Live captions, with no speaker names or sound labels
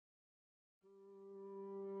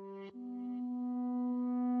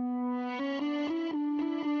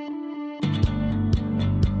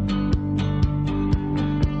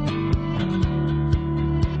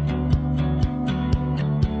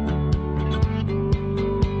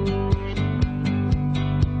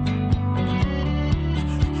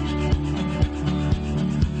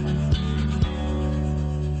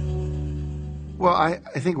Well, I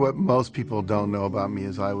think what most people don't know about me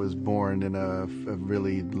is I was born in a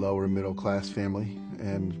really lower middle class family,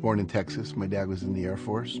 and born in Texas. My dad was in the Air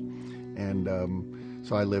Force, and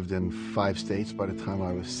so I lived in 5 states by the time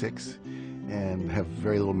I was 6, and have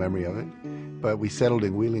very little memory of it. But we settled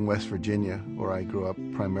in Wheeling, West Virginia, where I grew up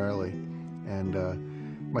primarily,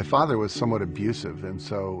 and my father was somewhat abusive, and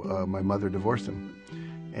so my mother divorced him.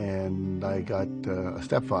 And I got a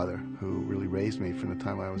stepfather who really raised me from the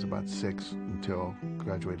time I was about 6 until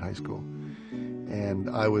graduated high school. And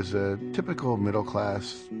I was a typical middle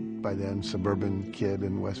class, by then, suburban kid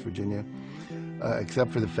in West Virginia,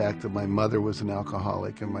 except for the fact that my mother was an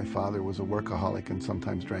alcoholic and my father was a workaholic and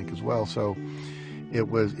sometimes drank as well. So it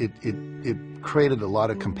created a lot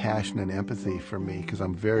of compassion and empathy for me, because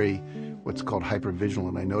I'm very what's called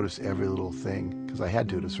hypervigilant. I notice every little thing because I had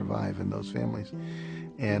to survive in those families.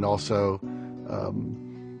 And also,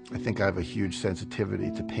 I think I have a huge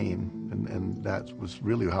sensitivity to pain, and that was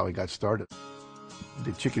really how I got started.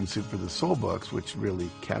 The Chicken Soup for the Soul books, which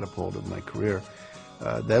really catapulted my career,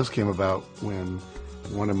 those came about when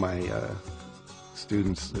one of my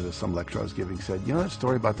students, some lecture I was giving, said, "You know that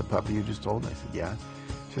story about the puppy you just told?" And I said, "Yeah."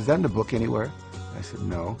 She said, "Is that in the book anywhere?" I said,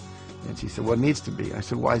 "No." And she said, "Well, it needs to be." I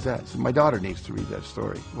said, "Why is that?" She said, "My daughter needs to read that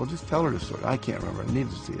story." "Well, just tell her the story." "I can't remember. I need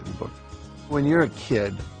to see it in the book." When you're a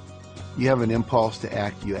kid, you have an impulse to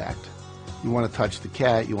act, you act. You want to touch the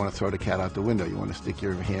cat, you want to throw the cat out the window. You want to stick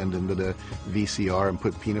your hand into the VCR and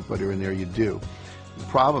put peanut butter in there, you do. The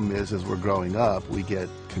problem is, as we're growing up, we get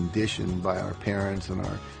conditioned by our parents and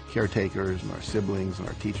our caretakers and our siblings and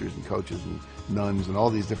our teachers and coaches and nuns and all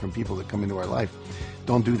these different people that come into our life.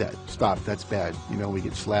 Don't do that. Stop. That's bad. You know, we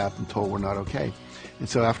get slapped and told we're not okay. And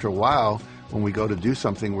so after a while, when we go to do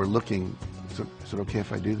something, we're looking, is it okay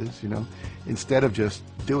if I do this, you know, instead of just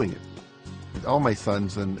doing it. All my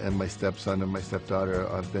sons and my stepson and my stepdaughter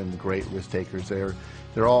have been great risk takers.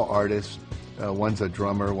 They're all artists. One's a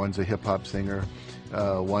drummer, one's a hip-hop singer.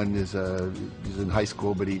 One is he's in high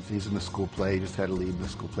school, but he's in the school play. He just had to leave the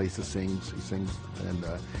school play. He sings, and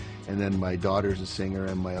then my daughter's a singer,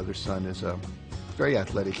 and my other son is very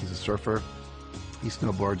athletic. He's a surfer. He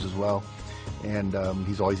snowboards as well. And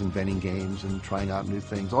he's always inventing games and trying out new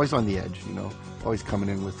things, always on the edge, you know, always coming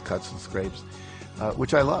in with cuts and scrapes,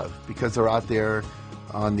 which I love, because they're out there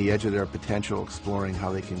on the edge of their potential, exploring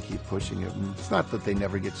how they can keep pushing it. And it's not that they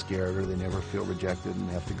never get scared or they never feel rejected and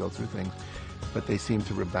have to go through things, but they seem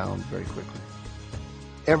to rebound very quickly.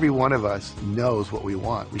 Every one of us knows what we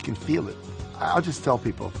want. We can feel it. I'll just tell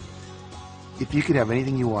people, if you could have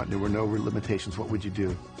anything you want and there were no limitations, what would you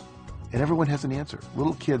do? And everyone has an answer.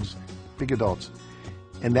 Little kids, big adults,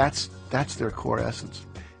 and that's their core essence.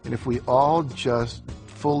 And if we all just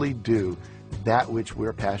fully do that which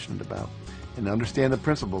we're passionate about and understand the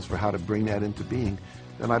principles for how to bring that into being,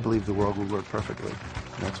 then I believe the world will work perfectly.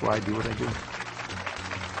 And that's why I do what I do.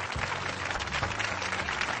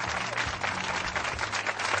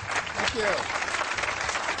 Thank you.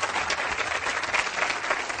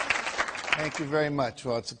 Thank you very much.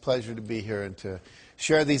 Well, it's a pleasure to be here and to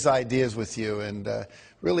share these ideas with you and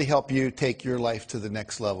really help you take your life to the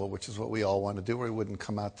next level, which is what we all want to do, or we wouldn't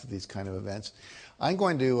come out to these kind of events. I'm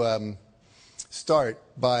going to start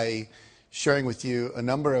by sharing with you a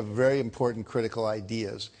number of very important critical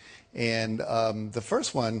ideas. And the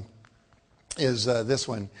first one is this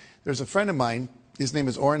one. There's a friend of mine, his name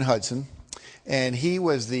is Orrin Hudson, and he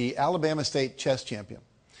was the Alabama State chess champion.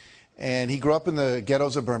 And he grew up in the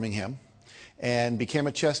ghettos of Birmingham and became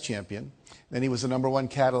a chess champion. Then he was the #1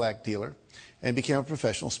 Cadillac dealer and became a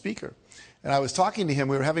professional speaker. And I was talking to him,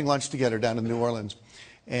 we were having lunch together down in New Orleans,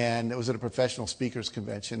 and it was at a professional speakers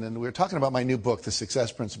convention, and we were talking about my new book, The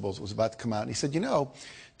Success Principles. It was about to come out, and he said, "You know,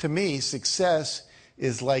 to me, success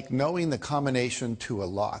is like knowing the combination to a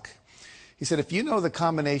lock." He said, "If you know the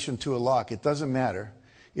combination to a lock, it doesn't matter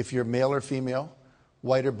if you're male or female,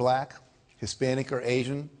 white or black, Hispanic or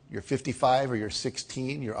Asian, you're 55 or you're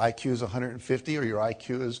 16, your IQ is 150 or your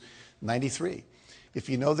IQ is 93. If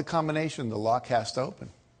you know the combination, the lock has to open."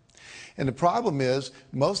 And the problem is,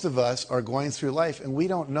 most of us are going through life and we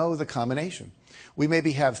don't know the combination. We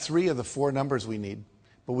maybe have 3 of the 4 numbers we need,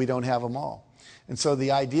 but we don't have them all. And so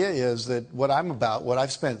the idea is that what I'm about, what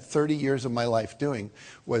I've spent 30 years of my life doing,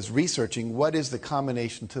 was researching what is the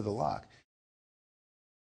combination to the lock.